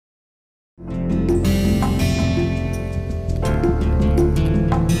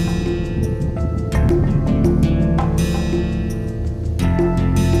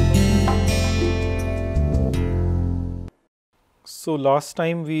So last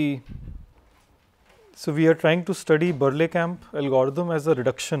time we are trying to study Berle-Camp algorithm as a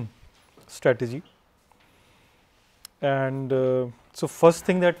reduction strategy, and so first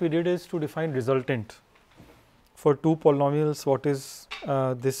thing that we did is to define resultant for two polynomials. What is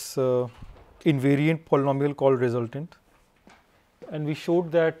this invariant polynomial called resultant? And we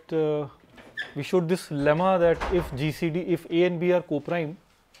showed that we showed this lemma that if GCD, if A and B are co-prime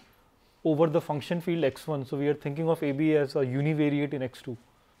over the function field x1, so we are thinking of AB as a univariate in x2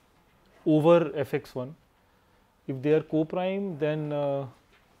 over fx1. If they are co-prime, then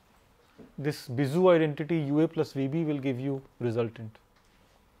this Bezout identity UA plus VB will give you resultant.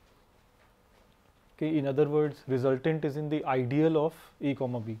 Okay, in other words, resultant is in the ideal of A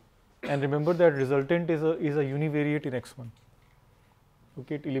comma B, and remember that resultant is a univariate in x1.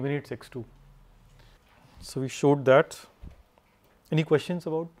 Okay, it eliminates x2. So we showed that. Any questions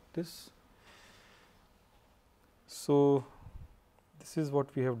about this? So this is what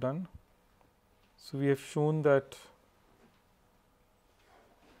we have done. So we have shown that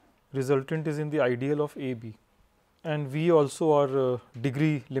resultant is in the ideal of AB, and we also are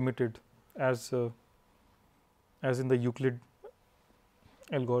degree limited as in the Euclid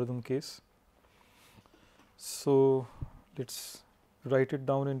algorithm case. So let's write it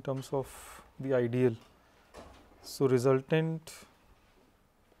down in terms of the ideal. So resultant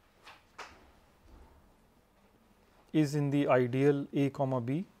is in the ideal A comma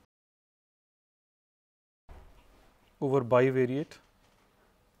B over bivariate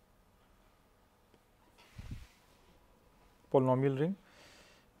polynomial ring,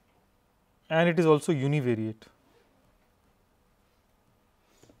 and it is also univariate.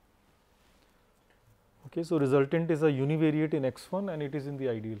 Okay, so resultant is a univariate in x1 and it is in the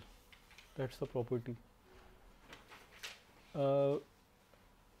ideal. That's the property.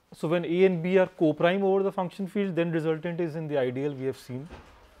 So when A and B are co-prime over the function field, then resultant is in the ideal, we have seen.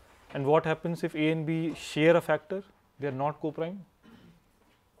 And what happens if A and B share a factor? They are not co-prime.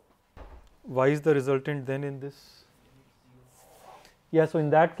 Why is the resultant then in this? Yeah, so in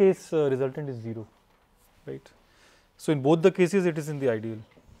that case resultant is 0, right? So in both the cases it is in the ideal.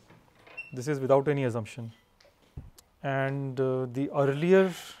 This is without any assumption. And the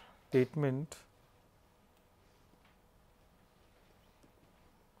earlier statement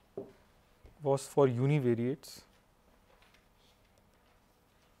was for univariates.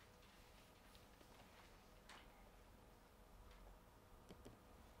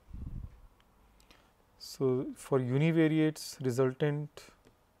 So for univariates, resultant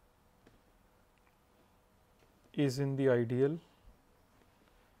is in the ideal,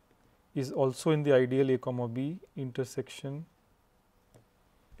 is also in the ideal A comma B intersection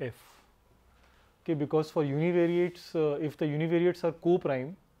F. Okay, because for univariates, if the univariates are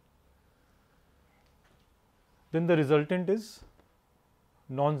co-prime, then the resultant is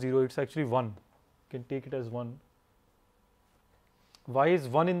non-zero, it's actually 1. You can take it as 1. Why is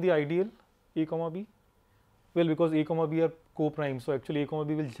 1 in the ideal A comma B? Well, because A comma B are co-prime, so actually A comma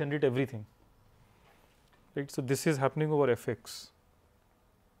B will generate everything, right? So this is happening over Fx.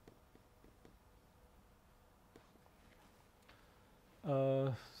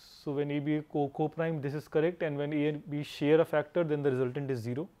 So when A B co-prime, this is correct, and when A and B share a factor, then the resultant is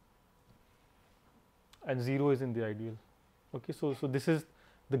 0. And 0 is in the ideal. Okay, so this is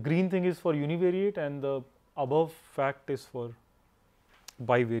the green thing is for univariate, and the above fact is for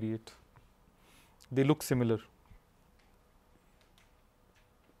bivariate. They look similar.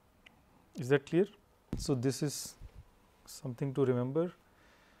 Is that clear? So this is something to remember.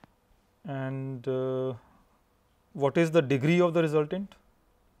 And what is the degree of the resultant?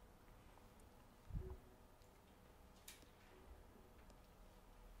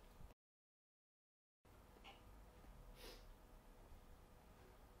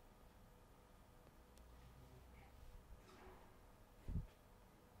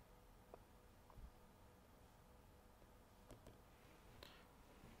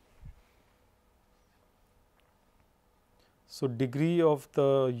 So degree of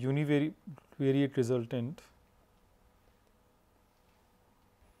the univariate resultant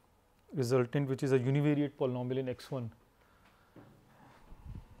which is a univariate polynomial in x1,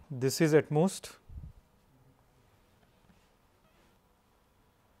 this is at most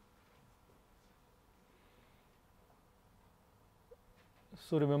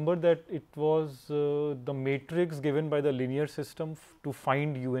so remember that it was the matrix given by the linear system to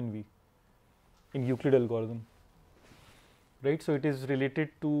find u and v in Euclid algorithm, right? So it is related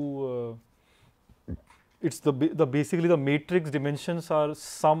to it's the basically the matrix dimensions are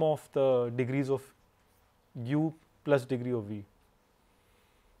sum of the degrees of u plus degree of v.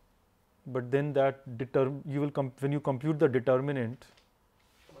 But then that you will when you compute the determinant,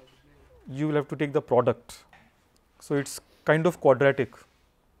 you will have to take the product. So it's kind of quadratic.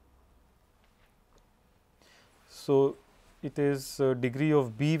 So it is degree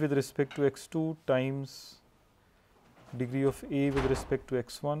of b with respect to x2 times degree of a with respect to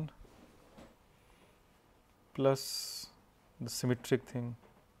x1 plus the symmetric thing.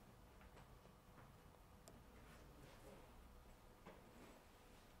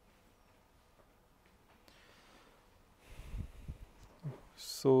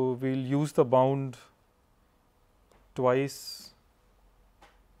 So we'll use the bound twice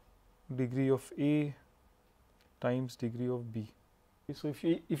degree of a times degree of b. So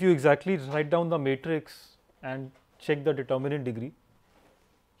if you exactly write down the matrix and check the determinant degree,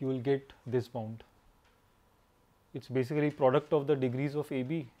 you will get this bound. It's basically product of the degrees of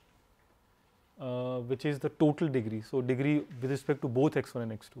AB, which is the total degree. So degree with respect to both x1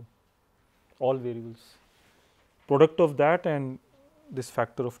 and x2, all variables. Product of that and this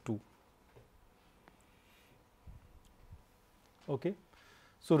factor of 2. Okay.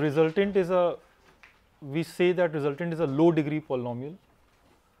 So resultant is we say that resultant is a low degree polynomial.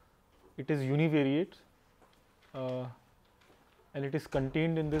 It is univariate and it is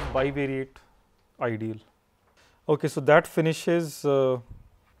contained in this bivariate ideal. Okay, so that finishes the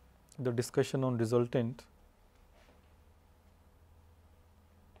discussion on resultant.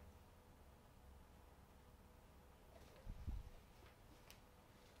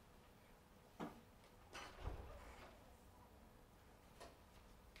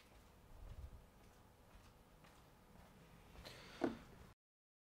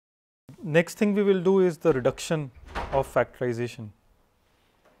 Next thing we will do is the reduction of factorization.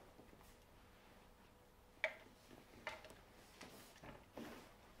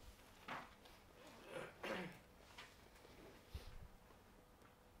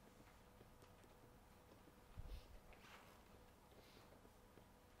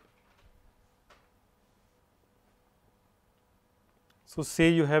 So say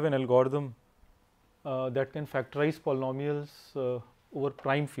you have an algorithm that can factorize polynomials over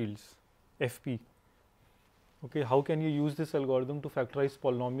prime fields, FP. Okay, how can you use this algorithm to factorize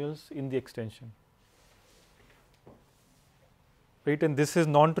polynomials in the extension? Right, and this is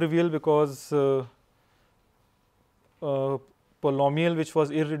non-trivial because polynomial which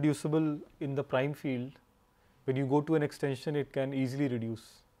was irreducible in the prime field, when you go to an extension, it can easily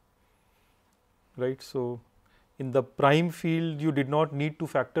reduce. Right, so in the prime field, you did not need to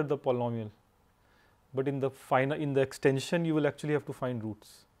factor the polynomial, but in the extension, you will actually have to find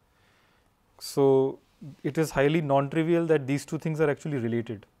roots. So it is highly non-trivial that these two things are actually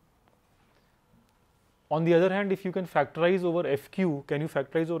related. On the other hand, if you can factorize over FQ, can you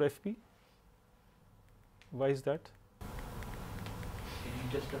factorize over FP? Why is that? You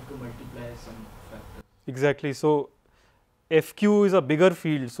just have to multiply some factor. Exactly. So FQ is a bigger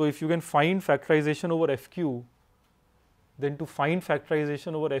field. So if you can find factorization over FQ, then to find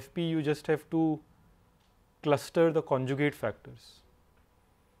factorization over FP, you just have to cluster the conjugate factors.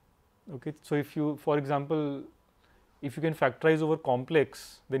 Okay. So if you, for example, if you can factorize over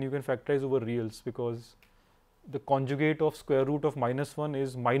complex, then you can factorize over reals, because the conjugate of square root of -1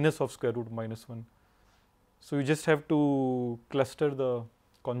 is minus of square root of -1. So you just have to cluster the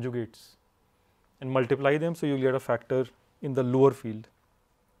conjugates and multiply them, so you get a factor in the lower field.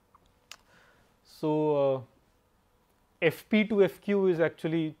 So FP to FQ is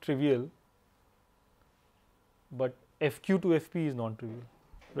actually trivial, but FQ to FP is non-trivial,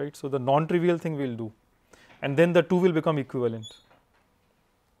 right? So the non-trivial thing we'll do, and then the two will become equivalent.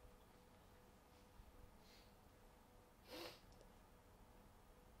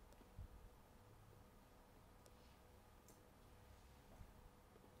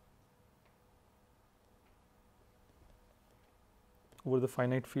 Over the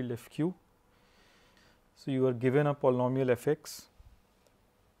finite field FQ. So you are given a polynomial fx,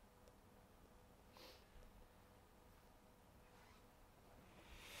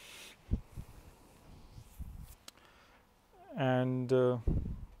 and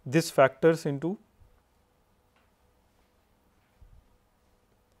this factors into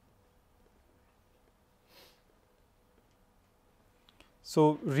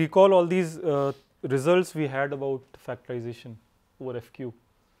so recall all these results we had about factorization over FQ,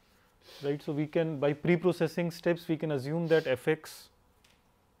 right? So we can, by pre-processing steps, we can assume that fx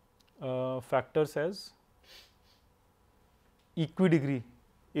factors as equidegree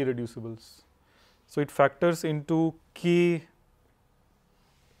irreducibles. So it factors into k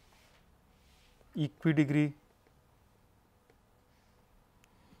equidegree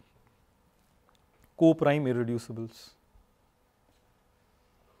co-prime irreducibles.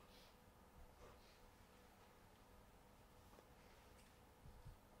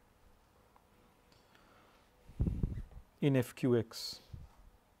 In FQX,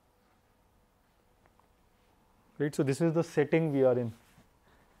 right. So, this is the setting we are in.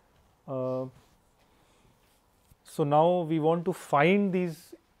 So, now we want to find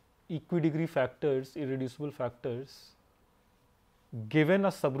these equidegree factors, irreducible factors, given a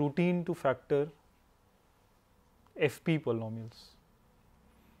subroutine to factor FP polynomials,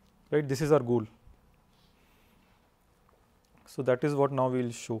 right. This is our goal. So, that is what now we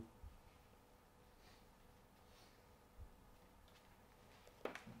will show.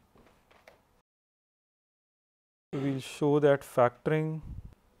 We will show that factoring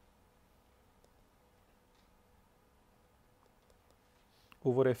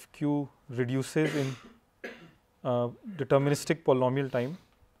over FQ reduces in deterministic polynomial time.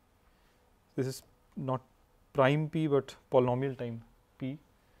 This is not prime P, but polynomial time P,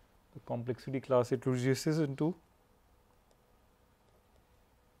 the complexity class. It reduces into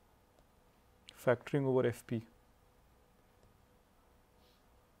factoring over FP.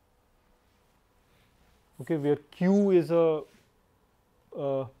 Okay, where Q is a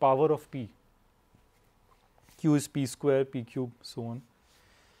power of P. Q is P square, P cube, so on.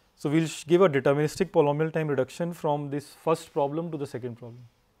 So, we will give a deterministic polynomial time reduction from this first problem to the second problem,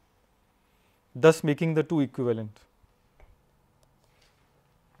 thus making the two equivalent.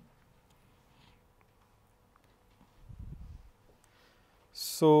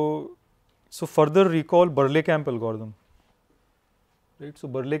 So further recall Burley-Camp algorithm, right. So,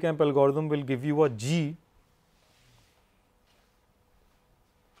 Burley-Camp algorithm will give you a G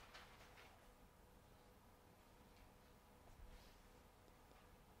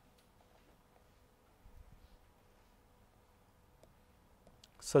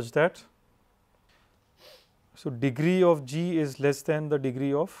such that, so degree of G is less than the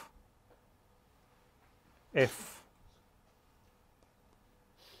degree of F,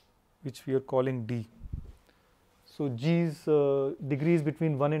 which we are calling D. So, G's degree is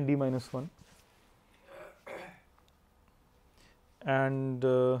between 1 and D minus 1, and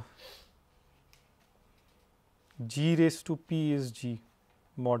G raised to P is G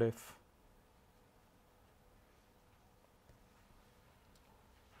mod F,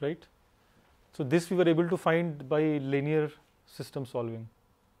 right. So, this we were able to find by linear system solving,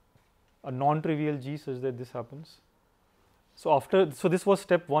 a non-trivial G such that this happens. So, this was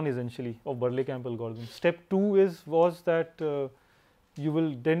step 1 essentially of Burley-Camp algorithm. Step 2 was that you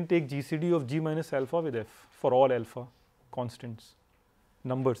will then take GCD of G minus alpha with F for all alpha constants,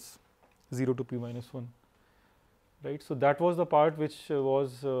 numbers 0 to P minus 1, right. So, that was the part which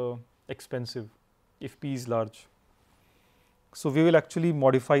was expensive if P is large. So, we will actually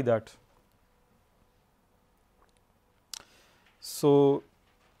modify that. So,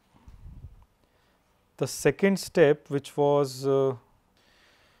 the second step, which was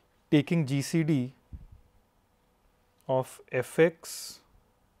taking GCD of Fx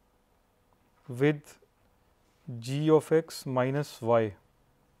with G of x minus y,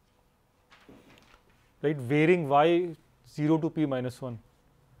 right, varying y 0 to P minus 1.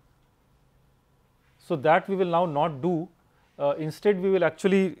 So, that we will now not do. Instead, we will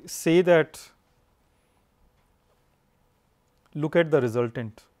actually say that, look at the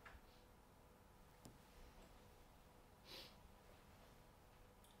resultant.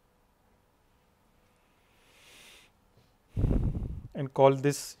 And call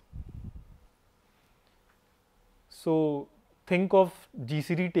this. So, think of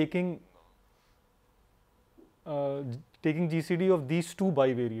GCD taking GCD of these two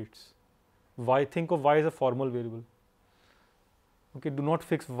bivariates. Y, think of y as a formal variable. Okay, do not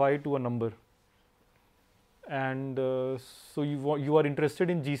fix y to a number. And so you are interested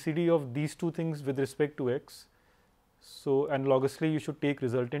in GCD of these two things with respect to x. So, analogously, you should take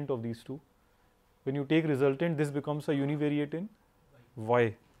resultant of these two. When you take resultant, this becomes a univariate in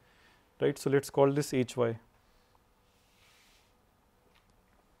y, right. So, let us call this hy.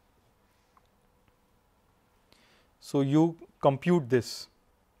 So, you compute this.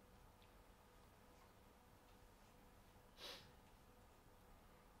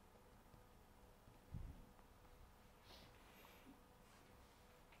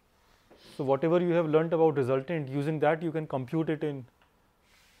 So, whatever you have learnt about resultant, using that you can compute it in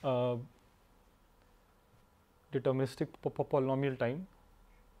deterministic polynomial time,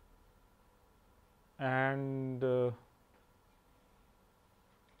 and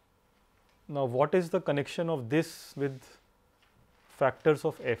now what is the connection of this with factors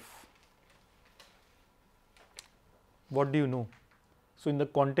of f? what do you know? So in the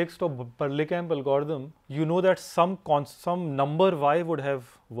context of Berlekamp algorithm, you know that some number y would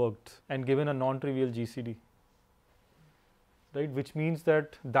have worked and given a non-trivial GCD, right? Which means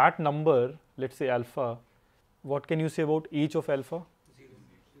that that number, let's say alpha, what can you say about h of alpha?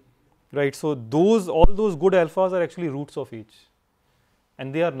 Right. So all those good alphas are actually roots of h,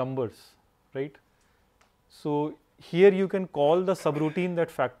 and they are numbers, right? So here you can call the subroutine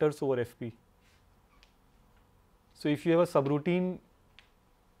that factors over fp. So if you have a subroutine,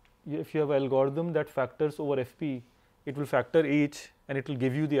 if you have an algorithm that factors over fp, it will factor h and it will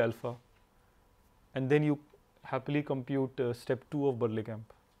give you the alpha, and then you happily compute step 2 of Berlekamp,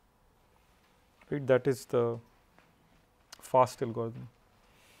 right? That is the fast algorithm.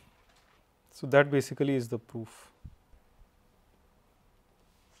 So that basically is the proof.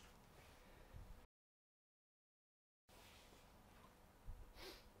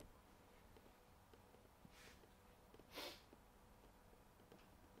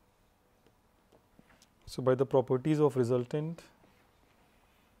 So by the properties of resultant,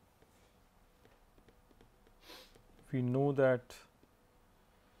 we know that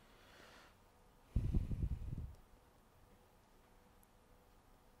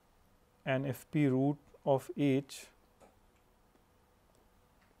an fp root of h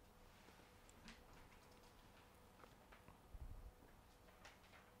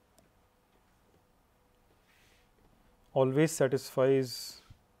always satisfies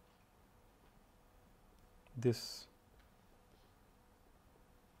this.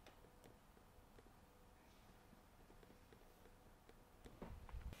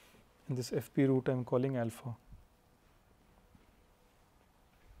 And this fp root I am calling alpha.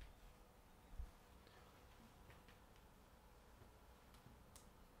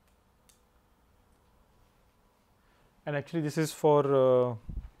 And actually this is for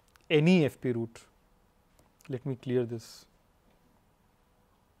any fp root. Let me clear this.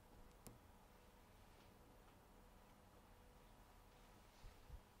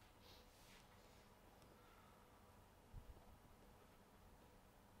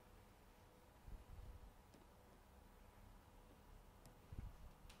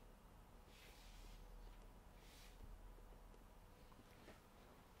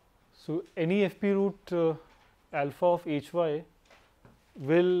 So any fp root alpha of hy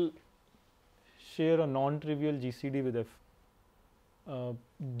will share a non-trivial GCD with f.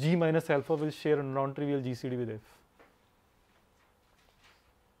 G minus alpha will share a non-trivial GCD with f.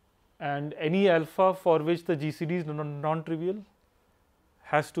 And any alpha for which the GCD is non-trivial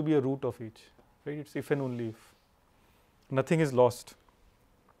has to be a root of h, right? It's if and only if. Nothing is lost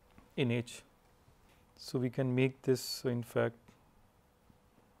in h. So we can make this in fact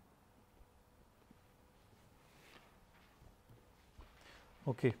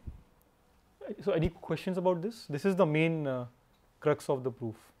okay. So any questions about this? This is the main crux of the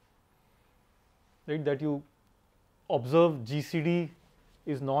proof, right? That you observe GCD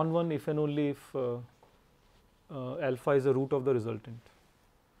is non-one if and only if alpha is a root of the resultant.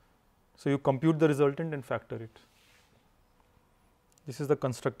 So you compute the resultant and factor it. This is the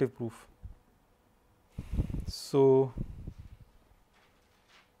constructive proof. So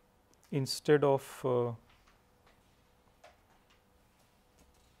instead of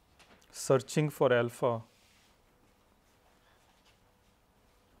searching for alpha,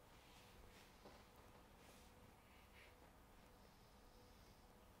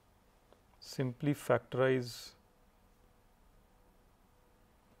 simply factorize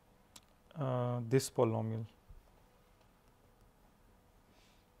this polynomial.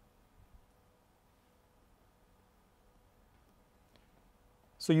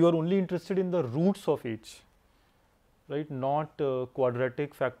 So you are only interested in the roots of h, right? Not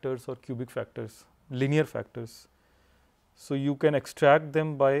quadratic factors or cubic factors, linear factors. So you can extract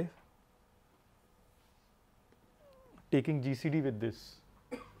them by taking GCD with this,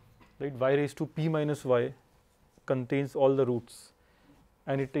 right? Y raised to p minus y contains all the roots,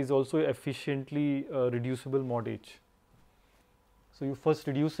 and it is also efficiently reducible mod h. So you first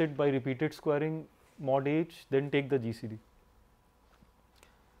reduce it by repeated squaring mod h, then take the GCD.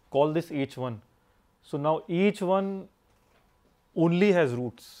 Call this h1. So now h1 only has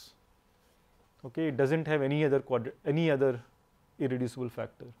roots. Okay, it doesn't have any other irreducible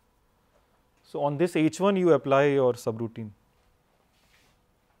factor. So on this h1 you apply your subroutine.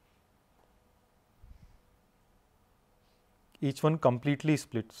 H1 completely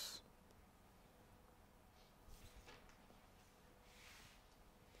splits.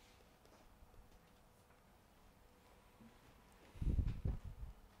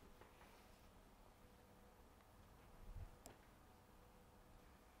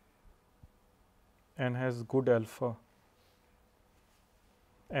 And has good alpha.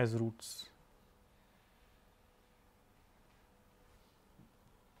 as roots.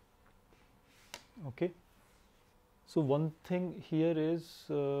 Okay. So one thing here is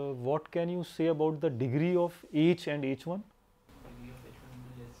what can you say about the degree of H and H1? Degree of H1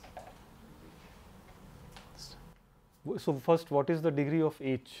 will be less. So first, what is the degree of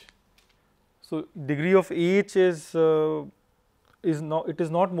H? So degree of H is not, it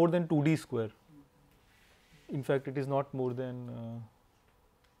is not more than 2D square. In fact, it is not more than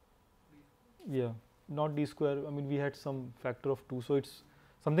yeah, not D square. I mean, we had some factor of 2, so it's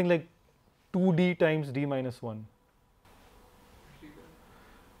something like 2D times D minus 1.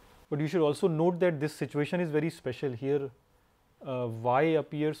 But you should also note that this situation is very special. Here y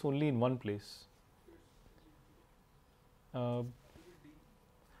appears only in one place.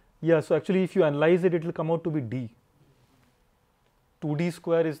 Yeah, so actually if you analyze it, it will come out to be D. 2D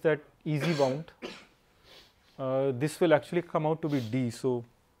square is that easy bound. This will actually come out to be D, so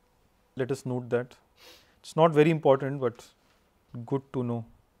let us note that. It's not very important, but good to know.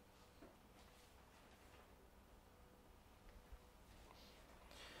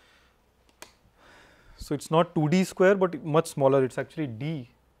 So it's not 2D square, but much smaller. It's actually D,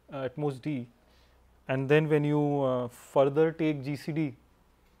 at most D. And then when you further take GCD,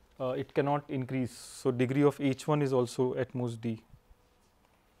 it cannot increase. So degree of H1 is also at most D.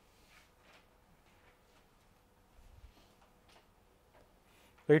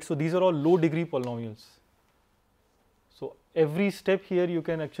 Right. So these are all low degree polynomials. So every step here you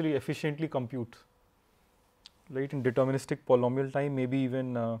can actually efficiently compute. Right. In deterministic polynomial time, maybe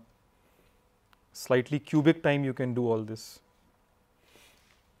even slightly cubic time, you can do all this.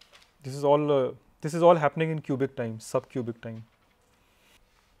 This is all happening in cubic time, subcubic time.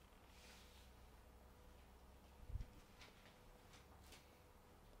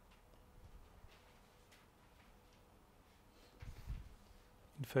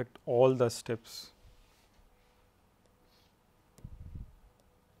 In fact, all the steps.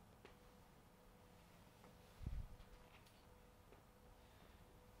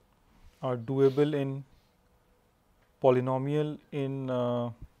 Are doable in polynomial in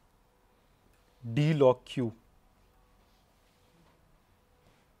D log Q.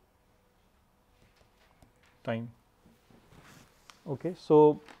 Time. Okay,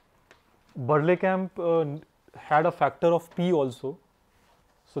 so Burle-Camp had a factor of P also,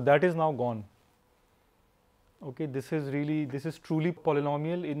 so that is now gone. Okay, this is truly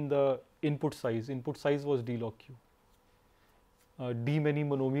polynomial in the input size. Input size was D log Q. D many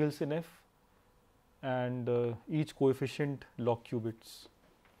monomials in F, and each coefficient log Q bits.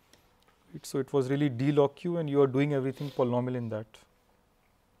 So it was really D log Q, and you are doing everything polynomial in that.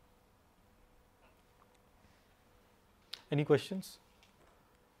 Any questions?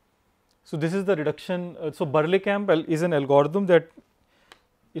 So this is the reduction. So Burle-Camp is an algorithm that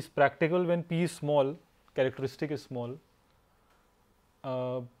is practical when P is small, characteristic is small.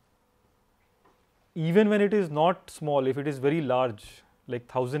 Even when it is not small, if it is very large, like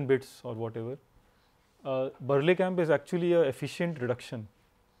 1000 bits or whatever, Burle-Camp is actually an efficient reduction.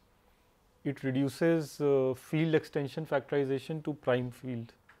 It reduces field extension factorization to prime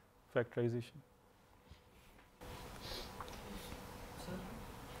field factorization. Sir,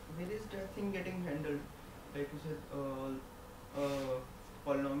 where is that thing getting handled? Like you said,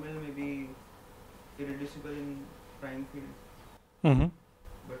 polynomial may be irreducible in prime field,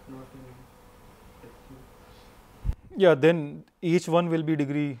 but not in Q. Yeah, then each one will be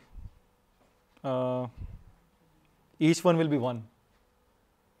degree, each one will be 1.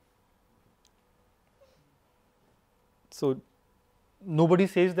 So nobody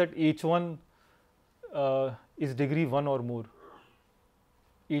says that H1 is degree 1 or more.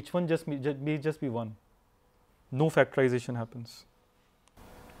 H1 may just be 1. No factorization happens.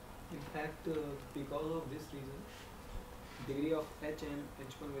 In fact, because of this reason, degree of H and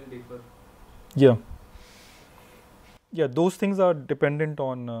H1 will differ. Yeah. Yeah, those things are dependent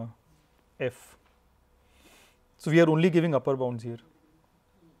on F. So we are only giving upper bounds here.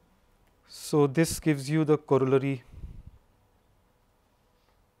 So this gives you the corollary.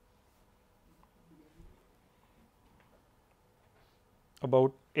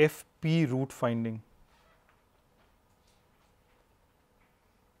 About FP root finding.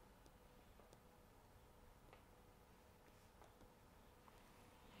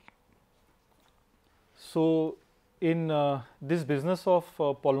 So in this business of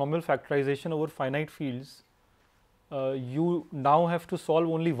polynomial factorization over finite fields, you now have to solve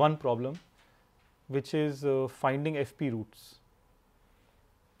only one problem, which is finding FP roots.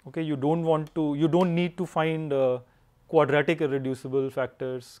 Okay, you don't need to find quadratic irreducible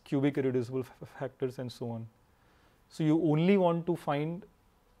factors, cubic irreducible factors, and so on. So you only want to find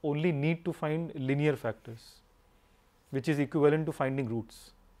only need to find linear factors, which is equivalent to finding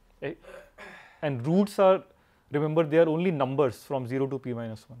roots. And roots are, remember, they are only numbers from 0 to p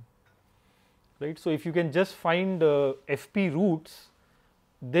minus 1. Right? So, if you can just find FP roots,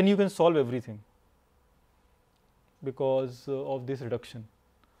 then you can solve everything because of this reduction.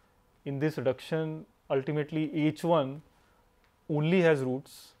 In this reduction, ultimately H1 only has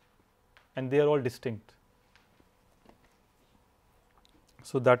roots and they are all distinct.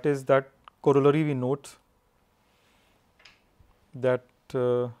 So, that is that corollary we note that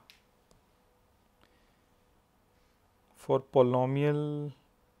for polynomial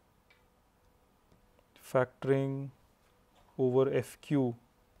factoring over FQ,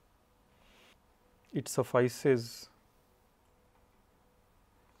 it suffices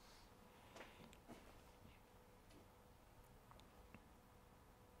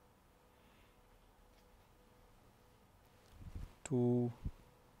to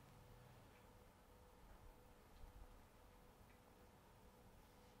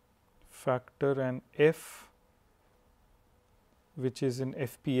factor an F which is in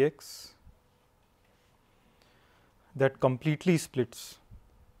FPX that completely splits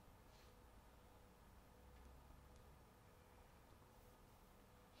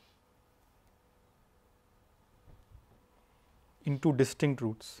into distinct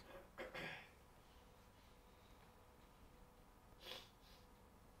roots.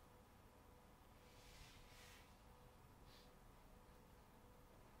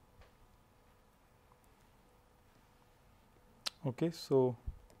 Okay, so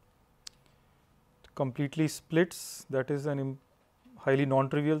completely splits, that is an highly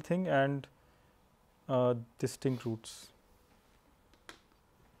non-trivial thing, and distinct roots.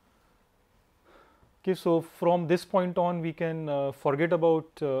 Okay, so from this point on we can forget about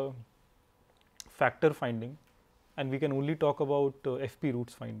factor finding and we can only talk about FP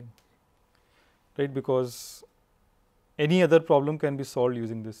roots finding, right, because any other problem can be solved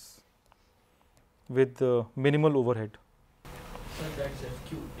using this with minimal overhead. Sir, that's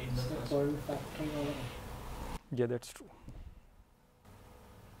FQ in the first. Called factoring over. Yeah, that's true.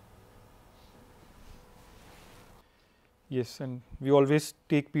 Yes, and we always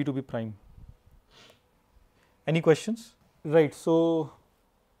take P to be prime. Any questions? Right, so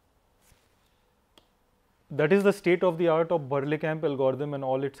that is the state of the art of Berle-Camp algorithm and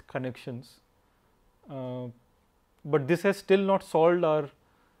all its connections. But this has still not solved our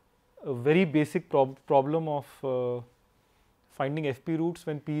very basic problem of finding FP roots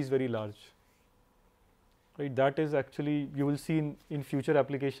when P is very large. Right, that is actually, you will see in future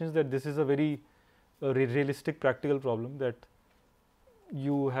applications that this is a very realistic practical problem, that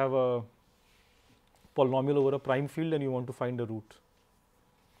you have a polynomial over a prime field and you want to find a root.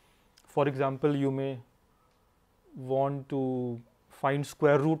 For example, you may want to find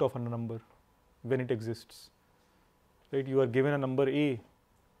square root of a number when it exists. Right, you are given a number A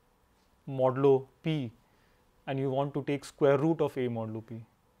modulo P and you want to take square root of A modulo P.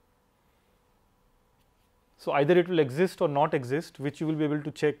 So, either it will exist or not exist, which you will be able to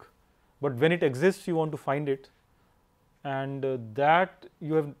check, but when it exists you want to find it, and that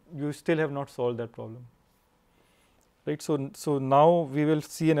you still have not solved that problem. Right. So now we will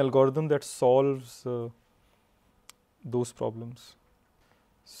see an algorithm that solves those problems.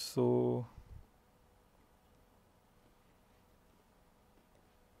 So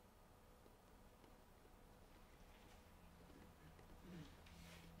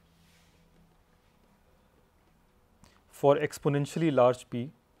for exponentially large P,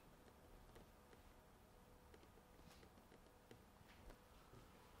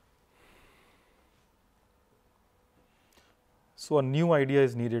 so a new idea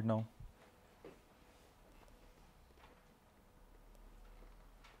is needed now.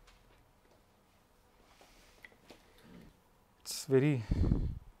 It's very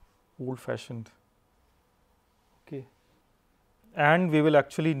old fashioned. Okay. And we will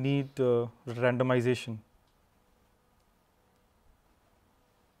actually need randomization.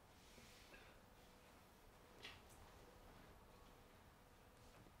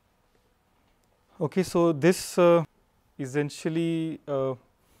 Okay, so this essentially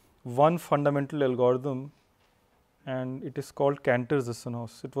one fundamental algorithm, and it is called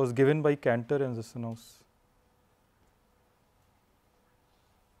Cantor-Zassenhaus. It was given by Cantor and Zassenhaus.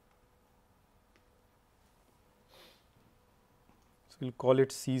 So we'll call it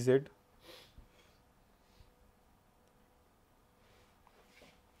CZ.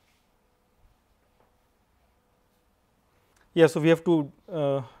 Yeah, so we have to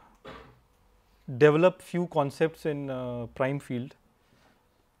develop few concepts in prime field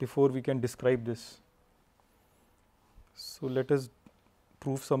before we can describe this. So let us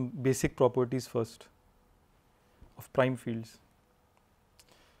prove some basic properties first of prime fields.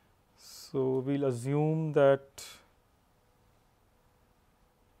 So we'll assume that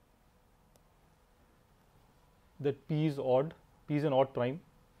P is odd, P is an odd prime.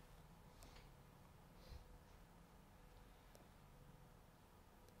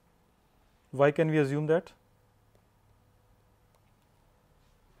 Why can we assume that?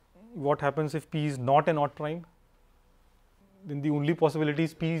 What happens if P is not an odd prime? Then the only possibility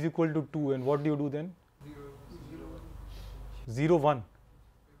is P is equal to 2, and what do you do then? 0, 1.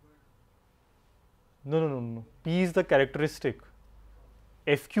 No. P is the characteristic.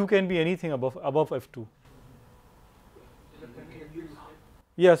 FQ can be anything above F2.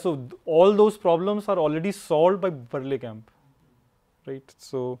 Yeah, so all those problems are already solved by Berle-Camp, right?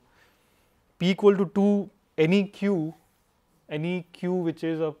 So P equal to 2, any Q which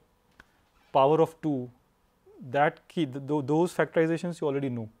is a power of 2, that key, those factorizations you already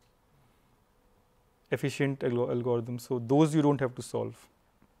know, efficient algorithms, so those you don't have to solve.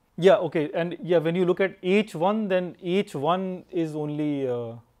 Yeah, okay, and yeah, when you look at H1, then H1 is only,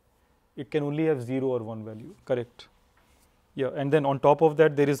 it can only have 0 or 1 value, correct. Yeah, and then on top of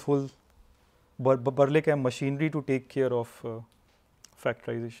that there is whole Berle-Camp machinery to take care of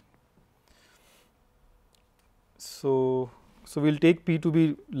factorization. So we'll take P to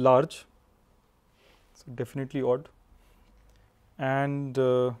be large, so definitely odd, and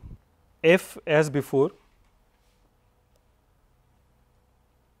F as before.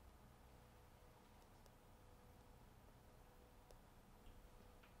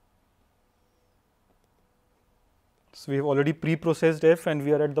 So we have already pre-processed F, and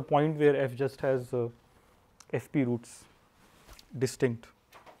we are at the point where F just has FP roots distinct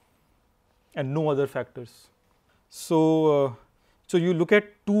and no other factors. So you look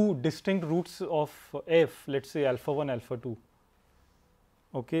at two distinct roots of F, let's say alpha 1, alpha 2,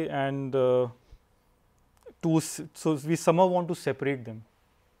 okay, and so we somehow want to separate them.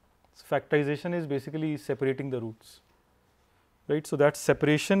 So factorization is basically separating the roots, right? So that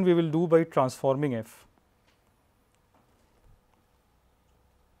separation we will do by transforming F.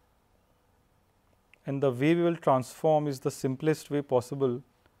 And the way we will transform is the simplest way possible,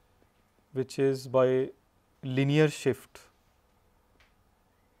 which is by linear shift.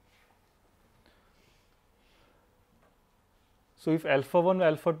 So if alpha 1 and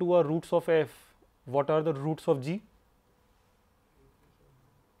alpha 2 are roots of F, what are the roots of G?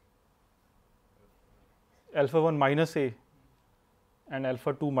 Alpha 1 minus A and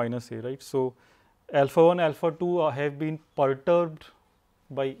alpha 2 minus A, right? So alpha 1, alpha 2 have been perturbed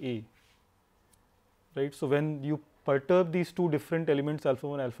by A. Right. So when you perturb these two different elements alpha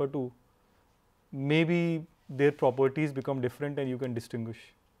 1, alpha 2, maybe their properties become different and you can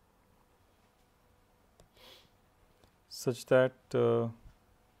distinguish such that their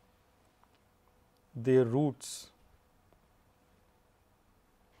roots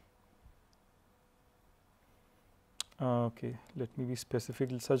okay, let me be specific,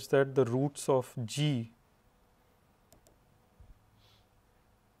 such that the roots of G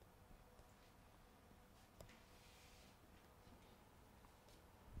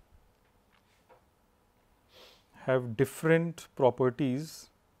have different properties,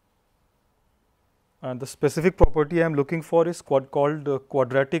 and the specific property I am looking for is called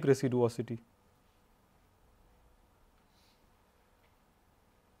quadratic residuosity.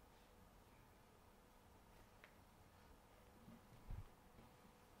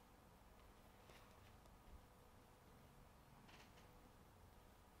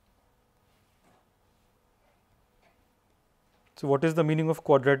 So what is the meaning of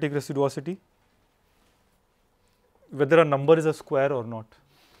quadratic residuosity? Whether a number is a square or not,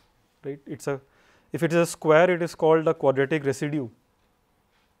 right? If it is a square, it is called a quadratic residue.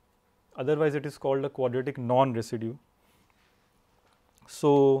 Otherwise, it is called a quadratic non-residue.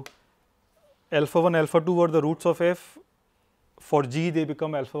 So alpha 1, alpha 2 are the roots of F. For G, they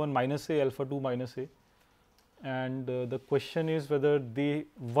become alpha 1 minus A, alpha 2 minus A. And the question is whether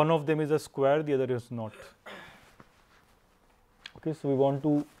one of them is a square, the other is not. Okay, so we want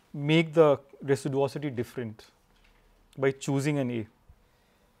to make the residuosity different by choosing an A.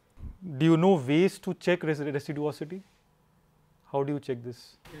 Do you know ways to check residuosity? How do you check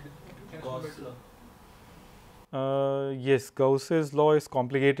this? Gauss law. Yes, Gauss's law is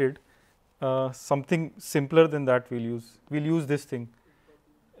complicated. Something simpler than that we'll use. We'll use this thing,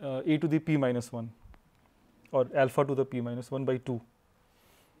 A to the P minus 1 or alpha to the P minus 1 by 2. You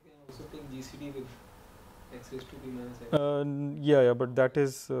can also take GCD with x raised to P minus x. Yeah, but that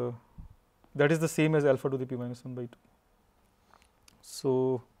is the same as alpha to the P minus 1 by 2.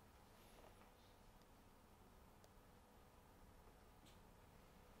 So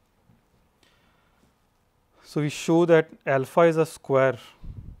So we show that alpha is a square,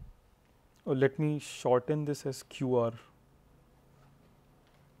 or let me shorten this as QR.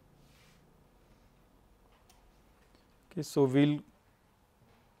 Okay, so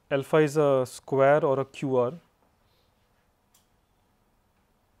alpha is a square or a QR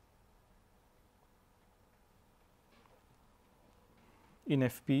in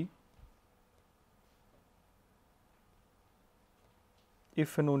FP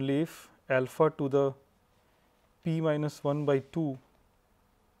if and only if alpha to the p minus 1 by 2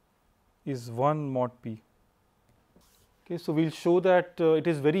 is 1 mod p. Okay, so we'll show that it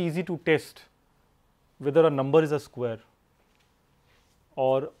is very easy to test whether a number is a square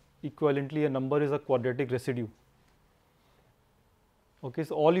or equivalently a number is a quadratic residue. Okay,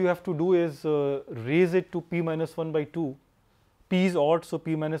 so all you have to do is raise it to p minus 1 by 2. P is odd, so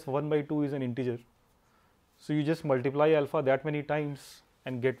p minus 1 by 2 is an integer. So you just multiply alpha that many times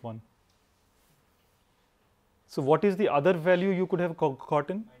and get 1. So what is the other value you could have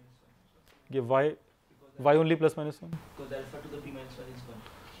gotten? Yeah, why only plus minus 1? Because alpha to the p minus 1 is 1.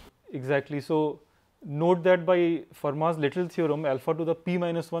 Exactly. So note that by Fermat's little theorem, alpha to the p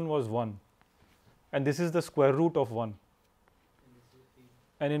minus 1 was 1, and this is the square root of 1.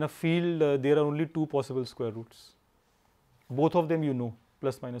 And in a field, there are only two possible square roots. Both of them you know,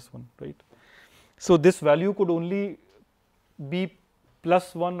 plus minus 1, right? So this value could only be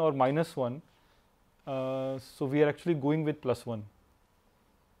plus 1 or minus 1. So we are actually going with plus 1.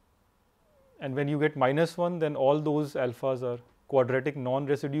 And when you get minus 1, then all those alphas are quadratic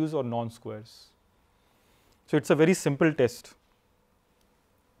non-residues or non-squares. So it's a very simple test.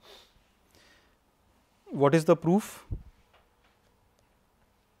 What is the proof?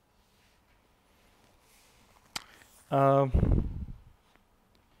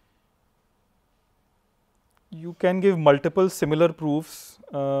 You can give multiple similar proofs.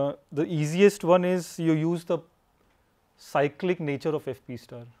 The easiest one is you use the cyclic nature of Fp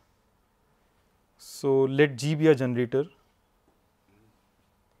star. So let G be a generator.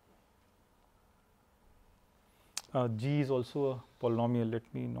 G is also a polynomial. Let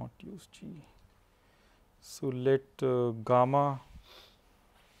me not use G. So let gamma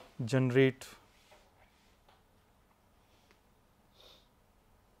generate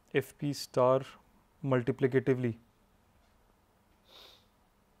Fp star multiplicatively.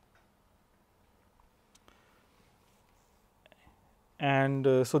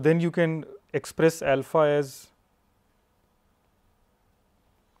 And so then you can express alpha as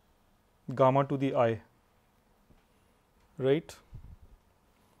gamma to the I, right?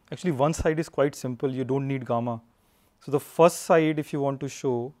 Actually, one side is quite simple, you don't need gamma. So the first side, if you want to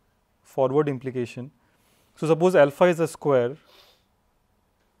show forward implication, so suppose alpha is a square,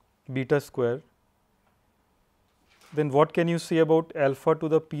 beta square, then what can you say about alpha to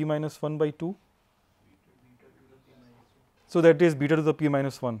the p minus 1 by 2? So that is beta to the p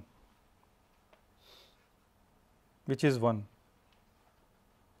minus 1, which is 1,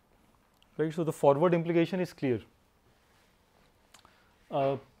 right? So the forward implication is clear.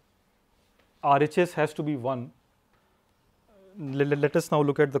 RHS has to be 1. Let us now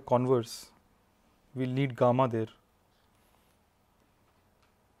look at the converse. We'll need gamma there.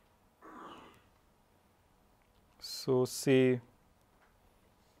 So say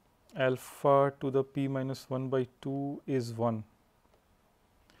alpha to the p minus 1 by 2 is 1,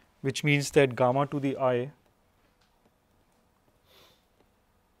 which means that gamma to the I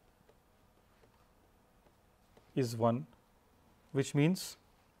is 1, which means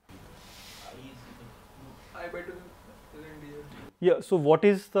I by 2 isn't here. yeah. So what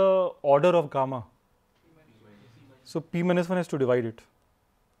is the order of gamma? So p minus 1 has to divide it,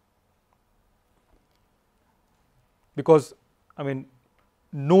 because I mean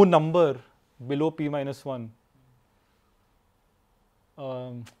no number below p minus 1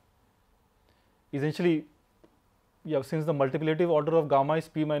 essentially, yeah, since the multiplicative order of gamma is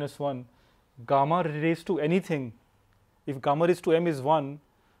p minus 1, gamma raised to anything, if gamma raised to m is 1,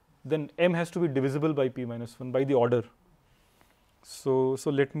 then m has to be divisible by p minus 1 by the order. So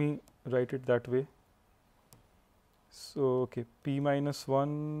let me write it that way. So okay, p minus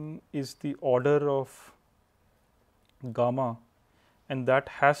 1 is the order of gamma, and that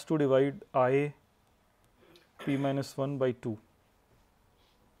has to divide I p minus 1 by 2.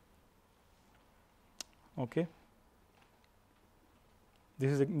 Okay.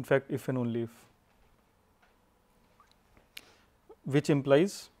 This is in fact if and only if, which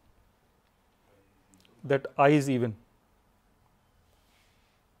implies that I is even.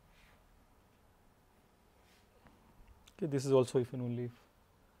 Okay, this is also if and only if.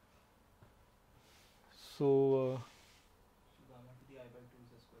 So Gamma to the I by 2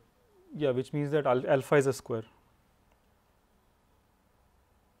 is a square. Yeah, which means that alpha is a square.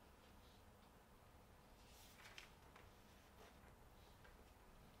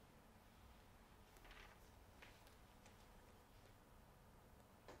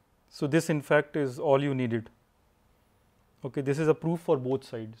 So this in fact is all you needed. Okay, this is a proof for both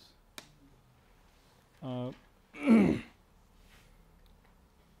sides.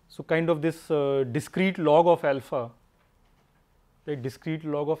 So kind of this discrete log of alpha, right? Discrete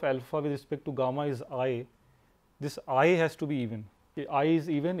log of alpha with respect to gamma is I. This I has to be even. I is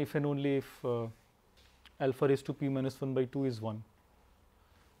even if and only if alpha raised to p minus 1 by 2 is 1,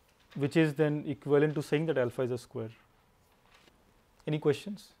 which is then equivalent to saying that alpha is a square. Any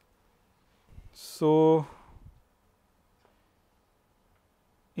questions? So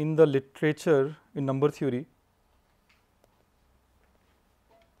in the literature in number theory,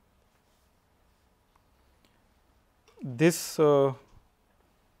 this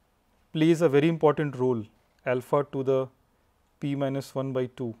plays a very important role, alpha to the p minus 1 by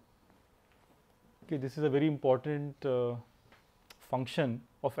 2. Okay, this is a very important function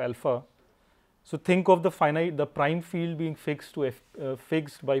of alpha. So think of the prime field being fixed to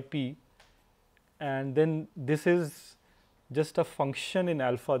fixed by p, and then this is just a function in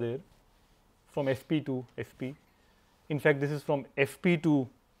alpha there from fp to fp. In fact, this is from fp to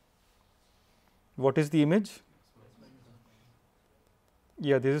what is the image?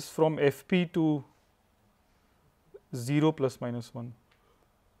 Yeah, this is from fp to 0 plus minus 1.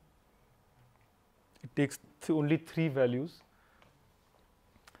 It takes only 3 values,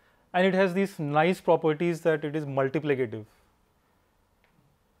 and it has these nice properties that it is multiplicative,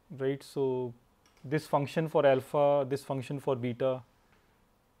 right? So this function for alpha, this function for beta,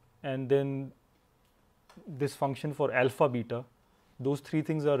 and then this function for alpha beta, those 3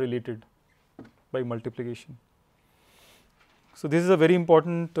 things are related by multiplication. So this is a very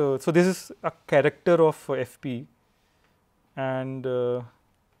important, so this is a character of fp, and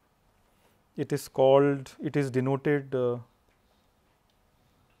it is denoted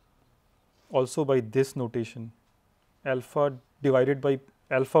also by this notation, alpha divided by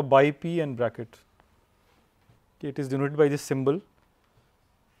alpha by p and bracket. Okay, it is denoted by this symbol,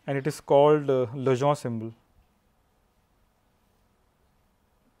 and it is called Legendre symbol.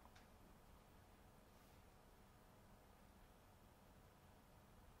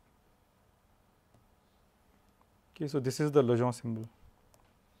 Okay, so this is the Legendre symbol.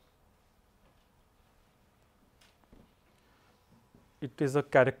 It is a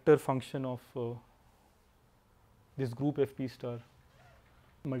character function of this group fp star,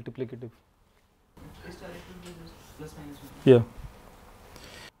 multiplicative. This direction will be just plus minus 1. Yeah.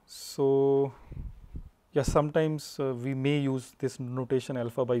 So yeah, sometimes we may use this notation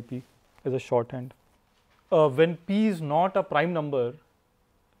alpha by p as a shorthand. When p is not a prime number,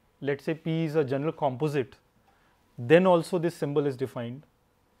 let's say p is a general composite, then also this symbol is defined.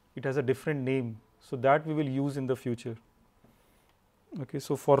 It has a different name, so that we will use in the future. Okay,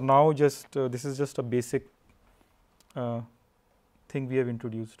 so for now, just this is just a basic thing we have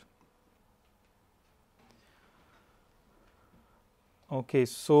introduced. Okay,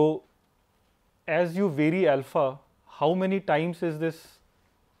 so as you vary alpha, how many times is this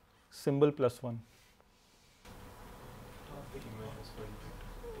symbol plus 1?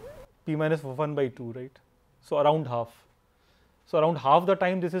 P minus 1 by 2, right? So around half. So around half the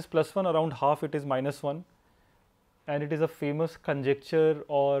time this is plus 1, around half it is minus 1, and it is a famous conjecture,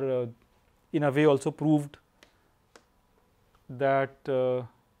 or in a way also proved, that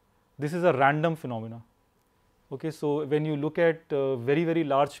this is a random phenomena. Okay, so when you look at very, very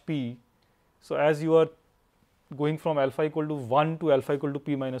large p, so as you are going from alpha equal to 1 to alpha equal to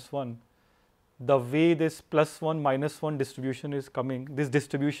p minus 1, the way this plus 1 minus 1 distribution is coming, this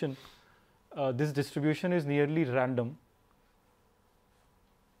distribution is nearly random,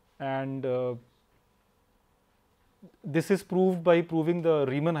 and this is proved by proving the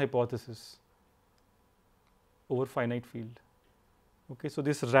Riemann hypothesis over finite field. Okay, so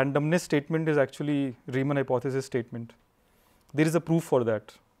this randomness statement is actually Riemann hypothesis statement. There is a proof for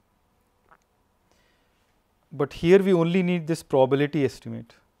that. But here we only need this probability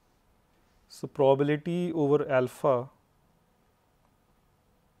estimate. So probability over alpha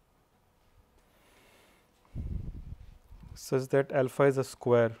such that alpha is a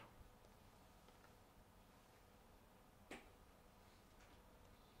square.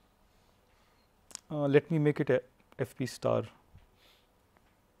 Let me make it a fp star.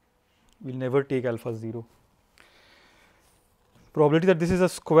 We will never take alpha 0. Probability that this is a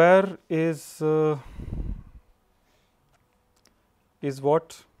square is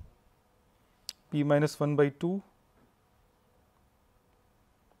what? P minus 1 by 2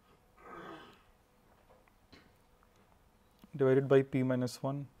 divided by p minus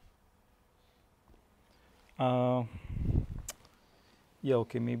 1. Yeah,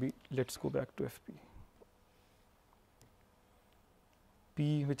 okay, maybe let's go back to fp.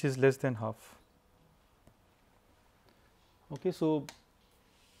 P which is less than half. Okay, so,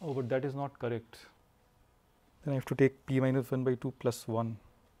 oh, but that is not correct. Then I have to take p minus 1 by 2 plus 1.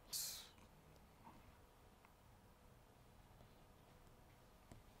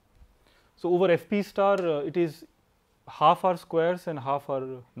 So, over fp star it is half are squares and half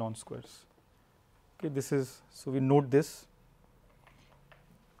are non-squares. Okay, this is, so we note this.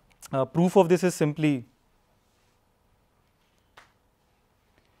 Proof of this is simply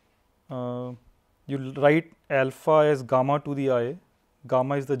you write alpha as gamma to the I,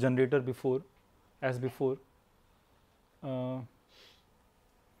 gamma is the generator before, as before.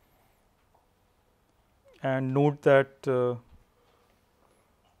 And note that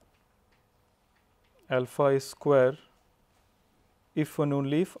alpha is square if and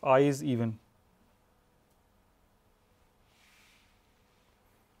only if I is even.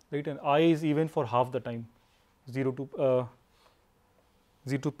 Right, and I is even for half the time, 0 to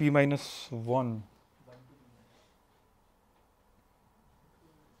p minus 1.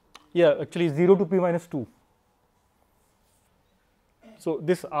 Yeah, actually 0 to p minus 2. So,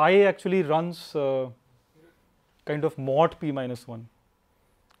 this I actually runs kind of mod p minus 1.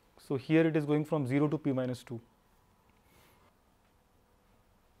 So, here it is going from 0 to p minus 2.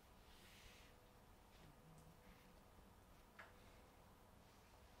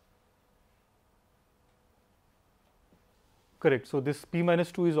 Correct. So, this p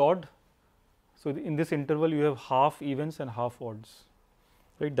minus 2 is odd. So, in this interval you have half evens and half odds,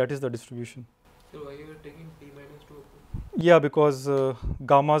 right, that is the distribution. So why you are taking p minus 2? Yeah, because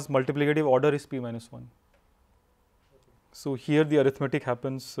gamma's multiplicative order is p minus 1. So, here the arithmetic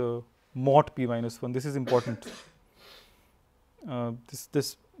happens mod p minus 1, this is important.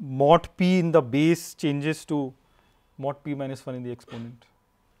 This mod p in the base changes to mod p minus 1 in the exponent.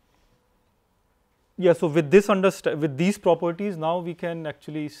 Yeah, so with this with these properties now we can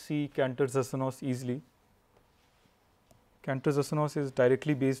actually see Cantor-Zassenhaus easily. Cantor-Zassenhaus is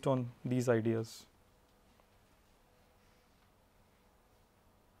directly based on these ideas.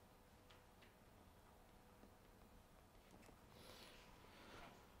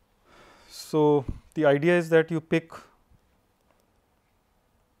 So, the idea is that you pick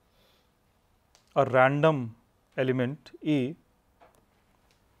a random element A.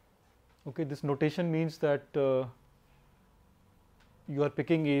 Okay, this notation means that you are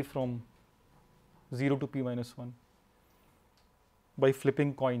picking A from 0 to p minus 1 by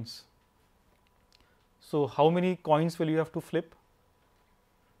flipping coins. So, how many coins will you have to flip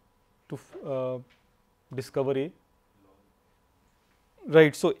to discover A?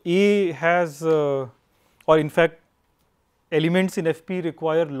 Right. So, A has or in fact elements in FP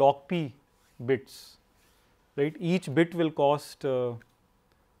require log p bits, right. Each bit will cost a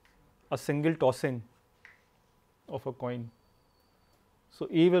single tossing of a coin. So,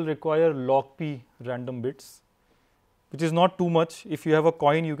 A will require log p random bits, which is not too much. If you have a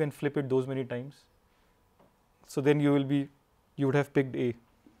coin, you can flip it those many times. So, then you would have picked A.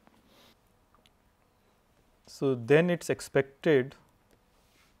 So, then it is expected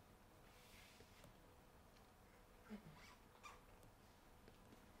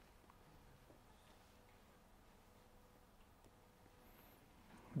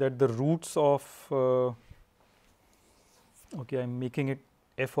that the roots of okay, I am making it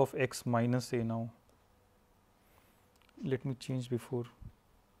f of x minus a now. Let me change before.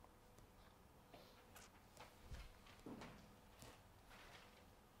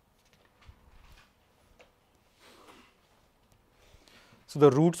 So, the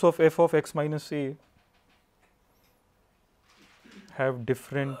roots of f of x minus a have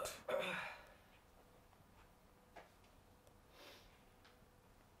different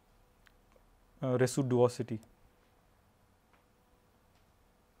residuosity.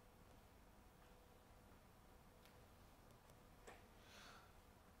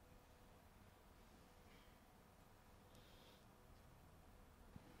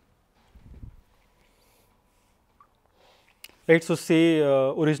 Right. So, say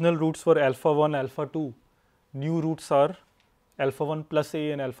original roots were alpha 1, alpha 2, new roots are alpha 1 plus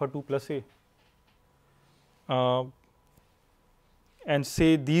a and alpha 2 plus a. And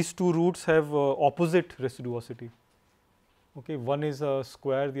say these two roots have opposite residuosity. Okay, one is a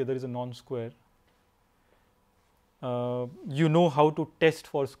square, the other is a non-square. You know how to test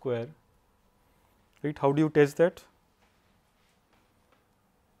for square, right? How do you test that?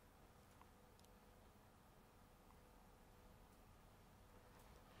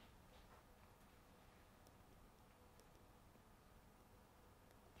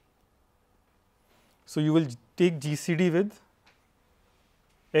 So, you will take GCD with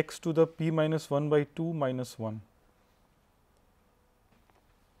x to the p minus 1 by 2 minus 1.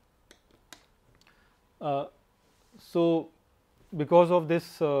 So, because of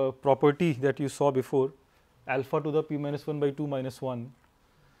this property that you saw before, alpha to the p minus 1 by 2 minus 1,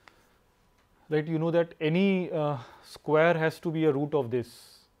 right, you know that any square has to be a root of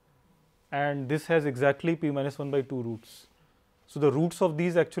this, and this has exactly p minus 1 by 2 roots. So, the roots of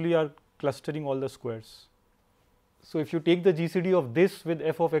these actually are clustering all the squares. So, if you take the GCD of this with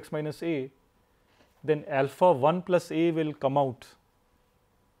f of x minus a, then alpha 1 plus a will come out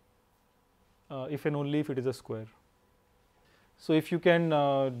if and only if it is a square. So, if you can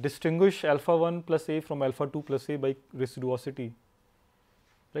distinguish alpha 1 plus a from alpha 2 plus a by reciprocity,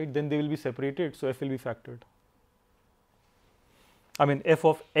 right, then they will be separated. So, f will be factored. I mean, f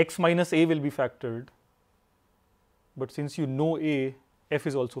of x minus a will be factored, but since you know a, f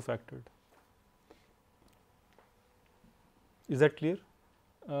is also factored. Is that clear?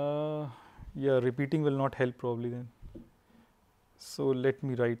 Yeah, repeating will not help probably then. So, let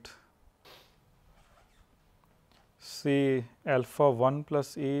me write, say alpha 1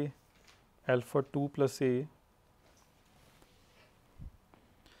 plus a, alpha 2 plus a,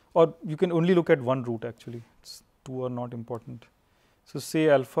 or you can only look at one root actually, two are not important. So, say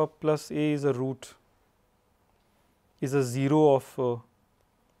alpha plus a is a root, is a 0 of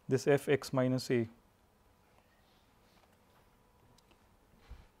this f x minus a,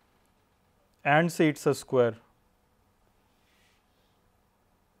 and say it is a square.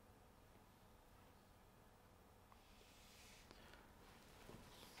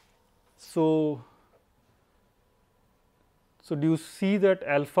 So, do you see that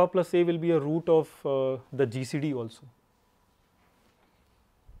alpha plus a will be a root of the GCD also?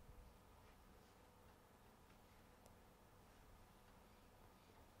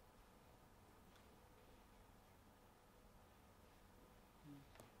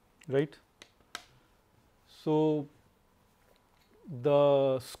 Right. So,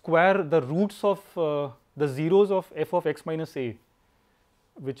 the square, the roots of the zeros of f of x minus a,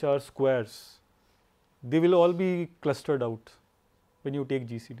 which are squares, they will all be clustered out when you take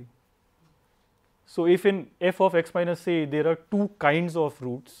GCD. So, if in f of x minus a there are two kinds of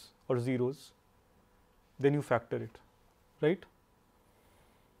roots or zeros, then you factor it, right.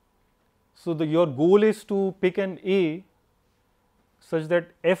 So, your goal is to pick an a such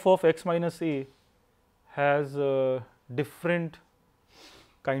that f of x minus a has different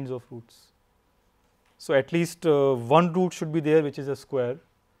kinds of roots. So, at least one root should be there which is a square,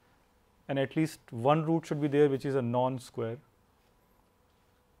 and at least one root should be there which is a non-square.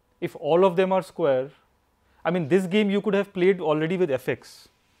 If all of them are square, I mean this game you could have played already with fx.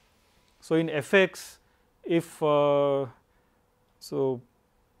 So, in fx, if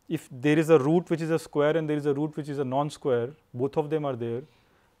if there is a root which is a square and there is a root which is a non-square, both of them are there,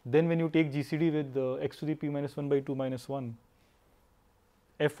 then when you take GCD with x to the p minus 1 by 2 minus 1,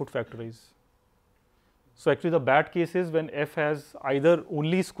 f would factorize. So, actually the bad case is when f has either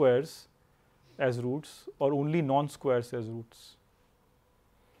only squares as roots or only non-squares as roots,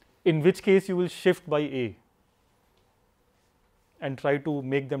 in which case you will shift by a and try to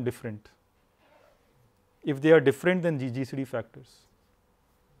make them different. If they are different, then GCD factors.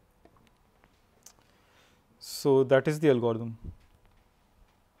 So, that is the algorithm.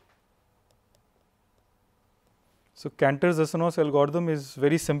 So, Cantor-Zassenhaus algorithm is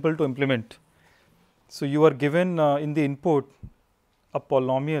very simple to implement. So, you are given in the input a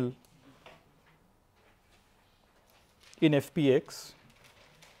polynomial in fpx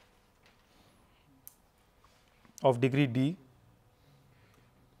of degree d,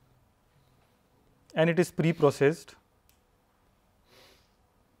 and it is pre-processed.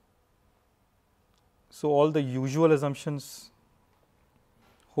 So, all the usual assumptions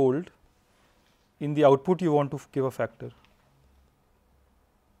hold. In the output you want to give a factor.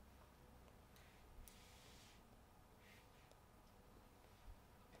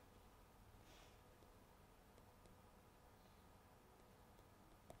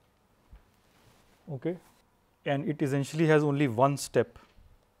 Okay. And it essentially has only one step.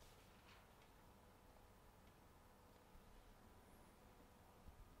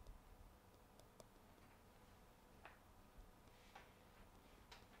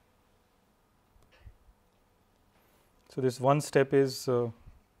 So, this one step is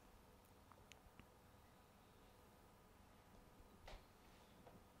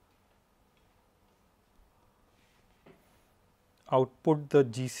output the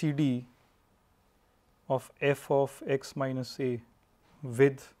GCD of f of x minus a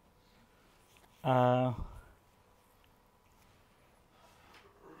with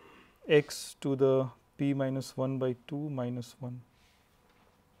x to the p minus 1 by 2 minus 1.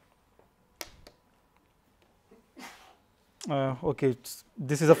 Okay,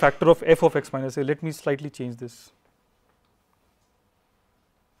 this is a factor of f of x minus a. Let me slightly change this.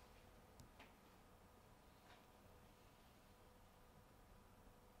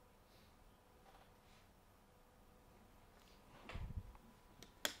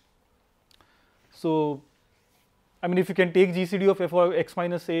 So, I mean, if you can take GCD of f of x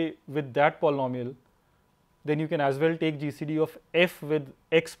minus a with that polynomial, then you can as well take GCD of f with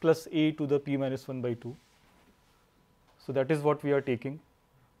x plus a to the p minus 1 by 2. So, that is what we are taking,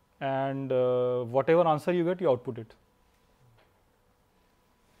 and whatever answer you get, you output it.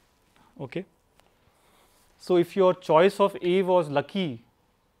 Okay. So, if your choice of a was lucky,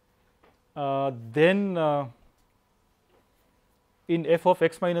 then in f of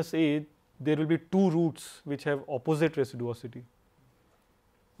x minus a, there will be two roots which have opposite residuosity.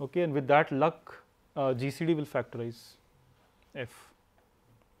 Okay, and with that luck, GCD will factorize f.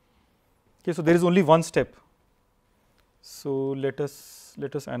 Okay, so there is only one step. So let us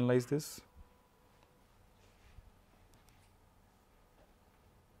analyze this.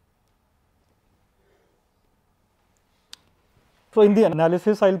 So in the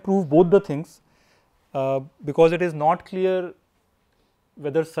analysis, I'll prove both the things because it is not clear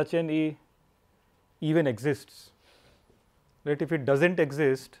whether such an A even exists. Right? If it doesn't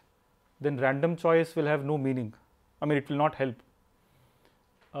exist, then random choice will have no meaning. I mean, it will not help.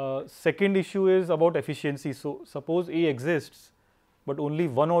 Second issue is about efficiency. So suppose A exists, but only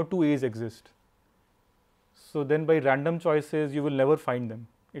one or two A's exist. So then by random choices, you will never find them.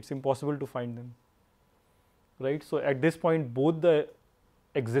 It's impossible to find them. Right? So at this point, both the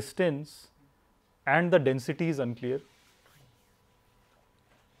existence and the density is unclear.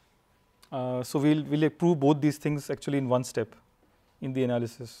 So we'll prove both these things actually in one step in the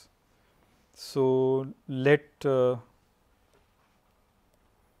analysis. So let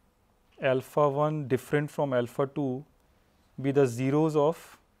alpha 1 different from alpha 2 be the zeros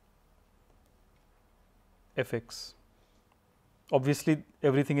of fx. Obviously,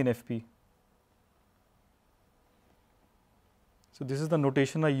 everything in fp. So this is the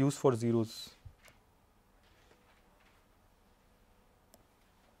notation I use for zeros.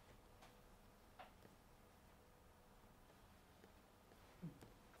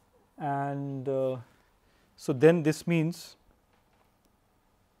 And so then this means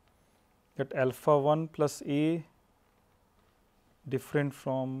that alpha 1 plus a different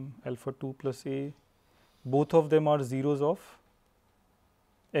from alpha 2 plus a, both of them are zeros of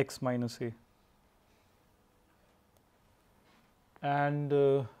x minus a.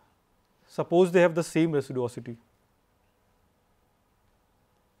 And suppose they have the same residuosity.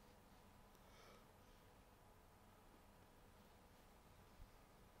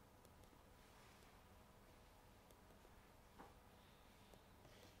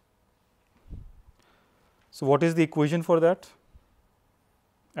 So what is the equation for that?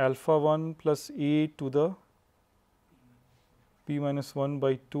 Alpha 1 plus a to the p minus 1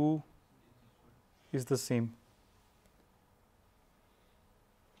 by 2 is the same.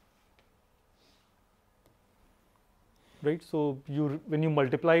 Right. So when you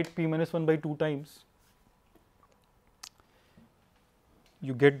multiply it p minus 1 by 2 times,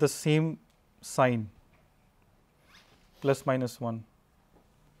 you get the same sign, plus minus 1.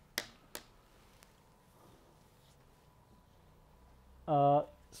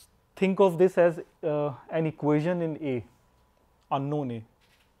 Think of this as an equation in A, unknown A.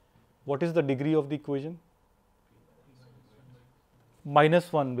 What is the degree of the equation?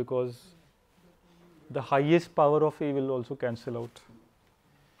 Minus 1, because the highest power of A will also cancel out.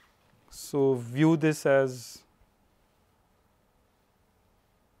 So view this as,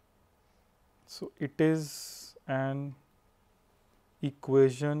 so it is an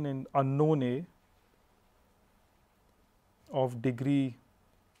equation in unknown A of degree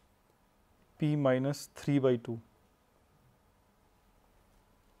p minus 3 by 2.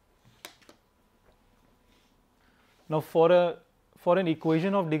 Now for an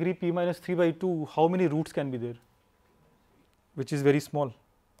equation of degree p minus 3 by 2, how many roots can be there? Which is very small.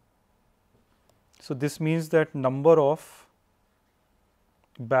 So this means that number of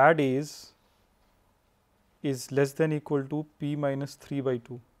bad A's is less than equal to p minus 3 by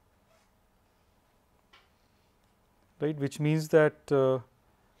 2. Right, which means that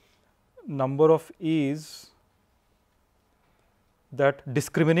number of A's that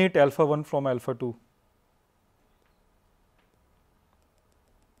discriminate alpha 1 from alpha 2,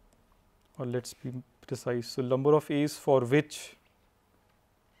 or let us be precise. So number of A's for which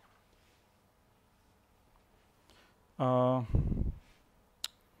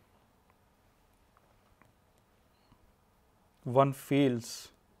one fails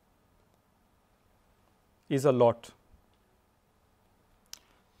is a lot,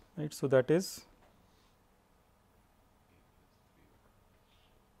 right. So, that is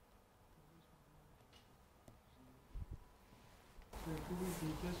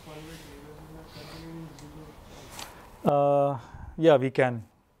yeah, we can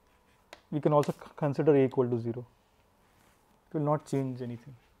also consider a equal to 0. It will not change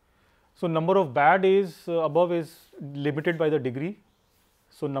anything. So, number of bad a's above is limited by the degree.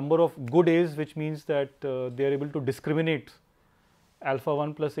 So, number of good a's, which means that they are able to discriminate alpha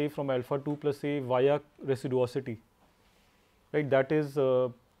 1 plus a from alpha 2 plus a via reciprocity, right, that is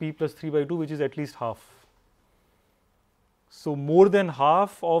p plus 3 by 2, which is at least half. So, more than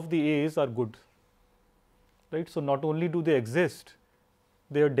half of the a's are good, right. So, not only do they exist,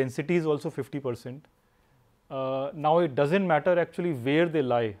 their density is also 50%. Now, it does not matter actually where they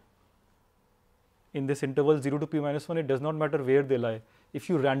lie in this interval 0 to p minus 1, it does not matter where they lie. If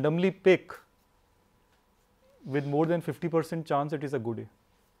you randomly pick with more than 50% chance, it is a good A.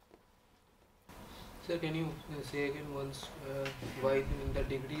 Sir, can you say again once why the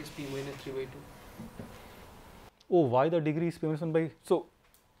degree is p minus 3 by 2? Oh, why the degree is p minus 1 by? So,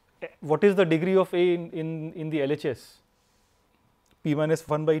 what is the degree of A in the LHS? P minus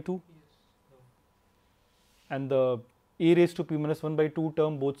 1 by 2? Yes. And the A raised to p minus 1 by 2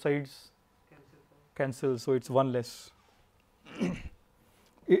 term, both sides cancel, so it is 1 less.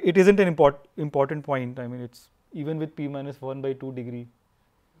 It is not an important point. I mean, it's even with p minus 1 by 2 degree,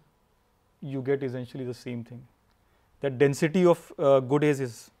 you get essentially the same thing. That density of good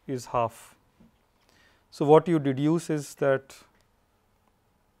A's is half. So, what you deduce is that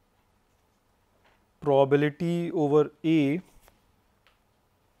probability over A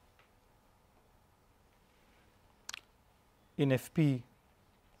in FP,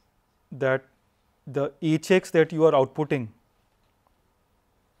 that the Hx that you are outputting,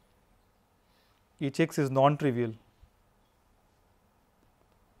 Hx is non-trivial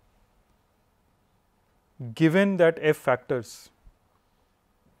given that F factors.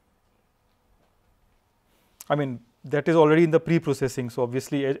 I mean, that is already in the pre-processing, so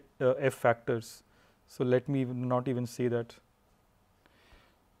obviously F factors. So, let me not even say that.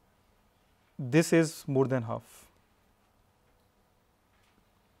 This is more than half.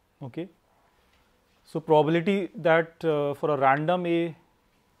 Okay. So, probability that for a random A,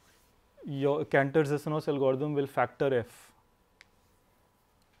 your Cantor-Zassenhaus algorithm will factor F.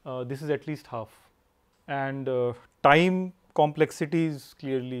 This is at least half, and time complexity is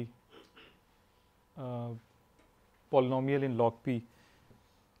clearly polynomial in log p.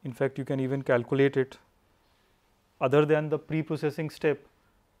 In fact, you can even calculate it other than the pre-processing step.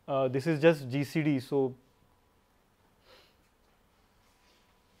 This is just GCD, so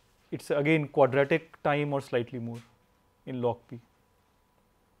it's again quadratic time or slightly more in log p,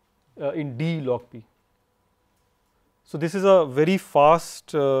 in D log p. So, this is a very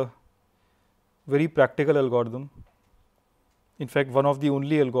fast, very practical algorithm. In fact, one of the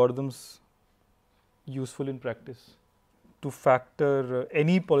only algorithms useful in practice to factor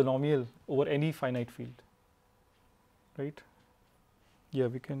any polynomial over any finite field, right. Yeah,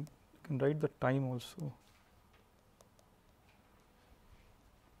 we can write the time also.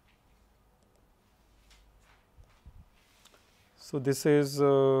 So, this is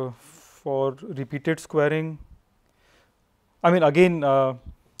for repeated squaring. I mean, again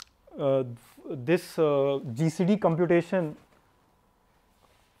this GCD computation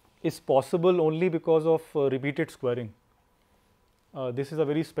is possible only because of repeated squaring. This is a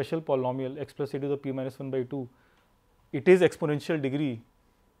very special polynomial, x plus a to the p minus 1 by 2. It is exponential degree,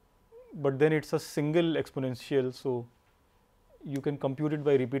 but then it is a single exponential. So, you can compute it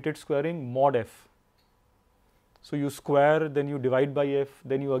by repeated squaring mod f. So, you square, then you divide by f,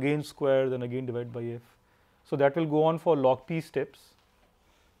 then you again square, then again divide by f. So, that will go on for log p steps.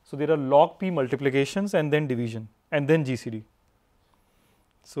 So, there are log p multiplications and then division and then GCD.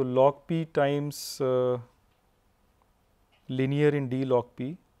 So, log p times linear in D log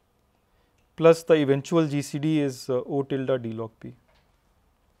p plus the eventual GCD is O tilde D log p.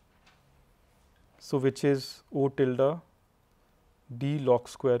 So, which is O tilde D log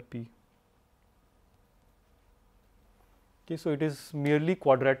square p. Okay, so, it is merely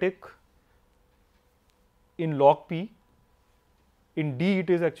quadratic in log p. In D, it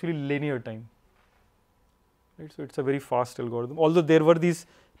is actually linear time. Right. So, it is a very fast algorithm, although there were these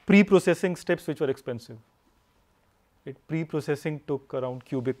pre-processing steps which were expensive. Pre-processing took around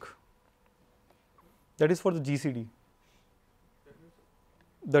cubic. That is for the GCD.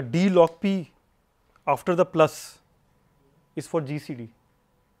 The D log p after the plus is for GCD.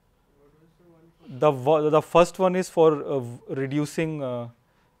 The first one is for reducing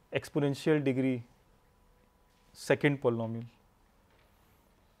exponential degree second polynomial.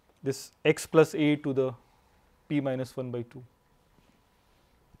 This x plus a to the p minus 1 by 2.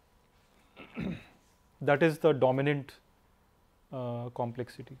 That is the dominant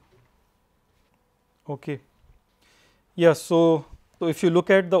complexity. Okay. Yeah, so if you look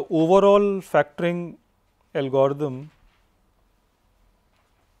at the overall factoring algorithm,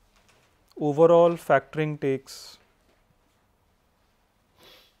 overall factoring takes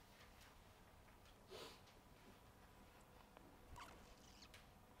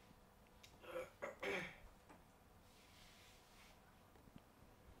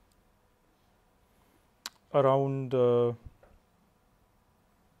around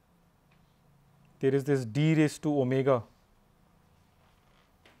there is this d raised to omega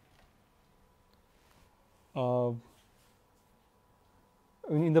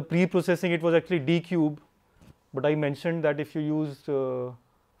in the pre-processing it was actually d cube, but I mentioned that if you used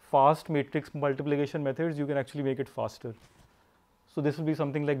fast matrix multiplication methods you can actually make it faster. So this will be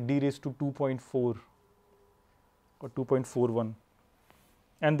something like d raised to 2.4 or 2.41,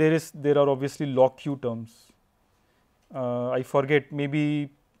 and there are obviously log q terms. I forget, maybe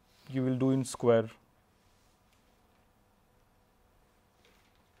you will do in square.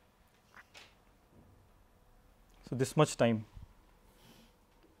 So this much time.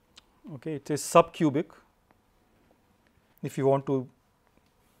 Okay, it is subcubic. If you want to,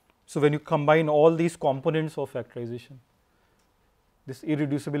 so when you combine all these components of factorization, this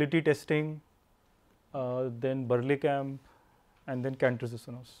irreducibility testing, then Berle-Camp, and then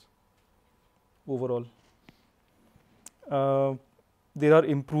Cantor-Zassenhaus overall. There are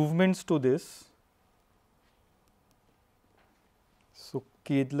improvements to this. So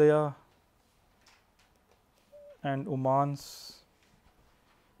Kedlaya and Oman's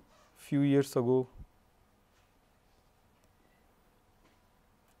few years ago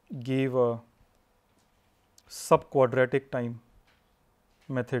gave a subquadratic time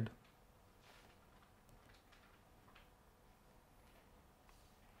method.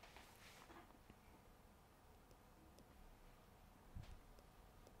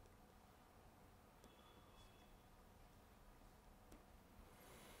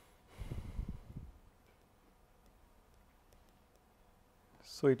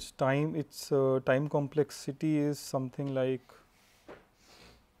 So its time complexity is something like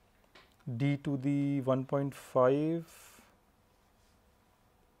d to the 1.5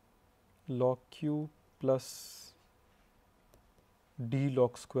 log q plus d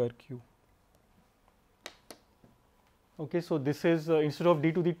log square q. Okay, so this is instead of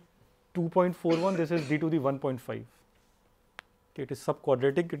d to the 2.41, this is d to the 1.5. Okay, it is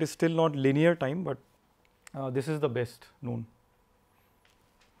subquadratic. It is still not linear time, but this is the best known.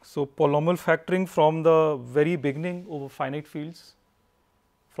 So polynomial factoring from the very beginning over finite fields,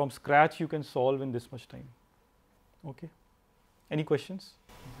 from scratch you can solve in this much time. Okay. Any questions?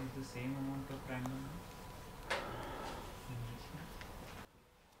 Is it the same amount of random?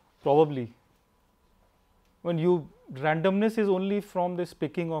 Probably. When you randomness is only from this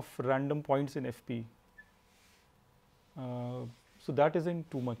picking of random points in FP. So that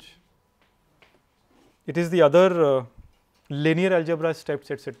isn't too much. It is the other linear algebra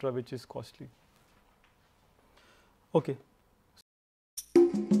steps, etc., which is costly. Okay.